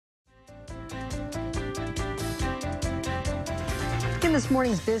In this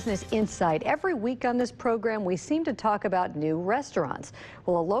morning's Business Insight, every week on this program, we seem to talk about new restaurants.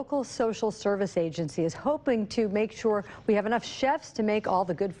 Well, a local social service agency is hoping to make sure we have enough chefs to make all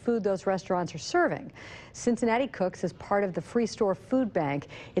the good food those restaurants are serving. Cincinnati Cooks is part of the Free Store Food Bank.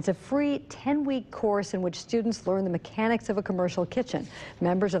 It's a free 10-week course in which students learn the mechanics of a commercial kitchen.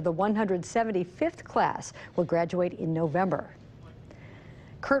 Members of the 175th class will graduate in November.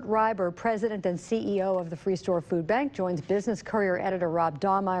 Kurt Reiber, president and CEO of the Free Store Food Bank, joins Business Courier editor Rob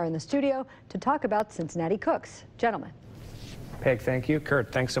Dawmeyer in the studio to talk about Cincinnati Cooks. Gentlemen. Peg, thank you.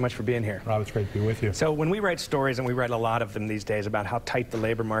 Kurt, thanks so much for being here. Rob, it's great to be with you. So when we write stories, and we write a lot of them these days about how tight the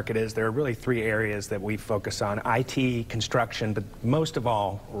labor market is, there are really three areas that we focus on: IT, construction, but most of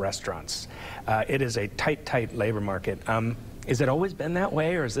all, restaurants. It is a tight labor market. Has it always been that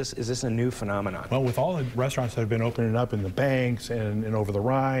way, or is this a new phenomenon? Well, with all the restaurants that have been opening up in the banks and over the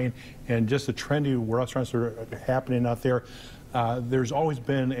Rhine, and just the trendy restaurants that are happening out there, there's always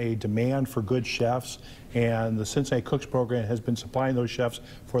been a demand for good chefs, and the Cincinnati Cooks program has been supplying those chefs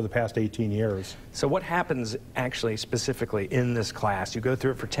for the past 18 years. So what happens actually specifically in this class? You go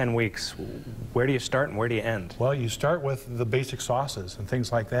through it for 10 weeks. Where do you start and where do you end? Well, you start with the basic sauces and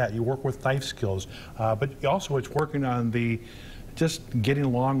things like that. You work with knife skills, but also it's working on just getting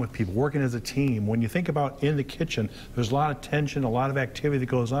along with people, working as a team. When you think about in the kitchen, there's a lot of tension, a lot of activity that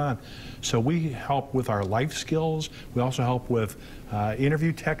goes on. So we help with our life skills. We also help with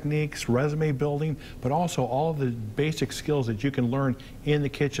interview techniques, resume building, but also all the basic skills that you can learn in the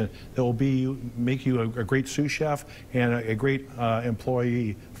kitchen that will make you a great sous chef and a great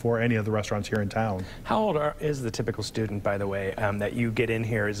employee for any of the restaurants here in town. How old is the typical student, by the way, that you get in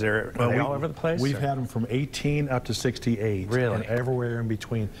here? Are they all over the place? We've had them from 18 up to 68. Really? And everywhere in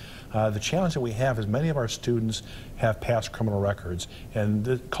between. The challenge that we have is many of our students have past criminal records, and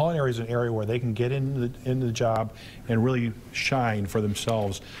the culinary is an area where they can get into the job and really shine for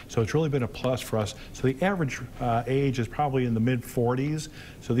themselves. So it's really been a plus for us. So the average age is probably in the mid-40s.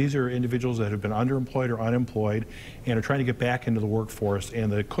 So these are individuals that have been underemployed or unemployed and are trying to get back into the workforce,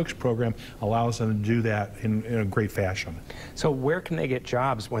 and the Cooks program allows them to do that in a great fashion. So where can they get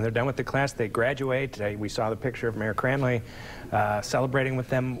jobs when they're done with the class? They graduate. Today we saw the picture of Mayor Cranley celebrating with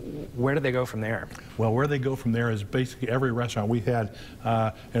them. Where do they go from there? Well, where they go from there is basically every restaurant. We've had,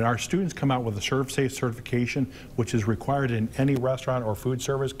 and our students come out with a ServSafe certification, which is required in any restaurant or food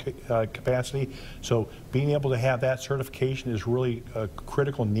service capacity. So being able to have that certification is really a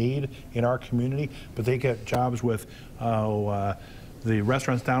critical need in our community. But they get jobs with the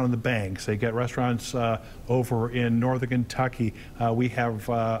restaurants down in the banks. They get restaurants over in northern Kentucky. We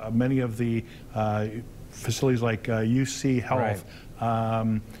have many of the facilities like UC Health,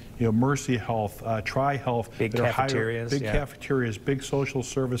 right. Mercy Health, Tri Health. Big cafeterias. Big cafeterias, big social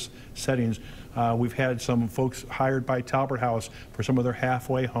service settings. We've had some folks hired by Talbot House for some of their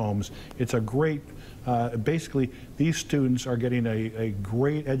halfway homes. It's a great, basically, these students are getting a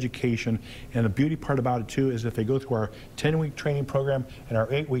great education, and the beauty part about it too is if they go through our 10-week training program and our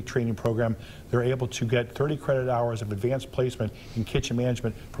 8-week training program, they're able to get 30 credit hours of advanced placement in kitchen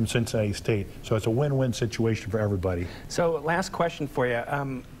management from Cincinnati State. So it's a win-win situation for everybody. So last question for you.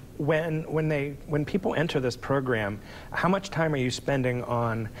 When people enter this program, how much time are you spending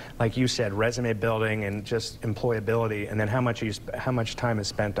on, like you said, resume building and just employability, and then how much time is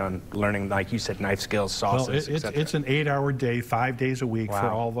spent on learning, like you said, knife skills, sauces, well, it's an 8-hour day, 5 days a week. Wow. For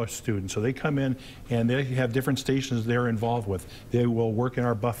all of our students. So they come in and they have different stations they're involved with. They will work in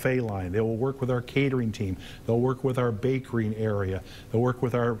our buffet line. They will work with our catering team. They'll work with our bakery area. They'll work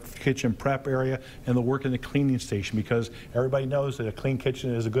with our kitchen prep area, and they'll work in the cleaning station, because everybody knows that a clean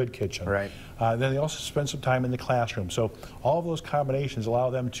kitchen is a good kitchen. Right. Then they also spend some time in the classroom. So all of those combinations allow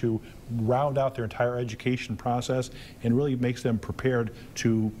them to round out their entire education process and really makes them prepared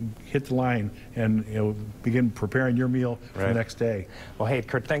to hit the line and begin preparing your meal for the next day. Well, hey,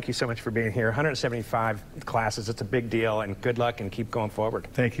 Kurt, thank you so much for being here. 175 classes, it's a big deal, and good luck and keep going forward.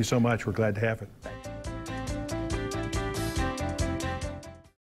 Thank you so much. We're glad to have it.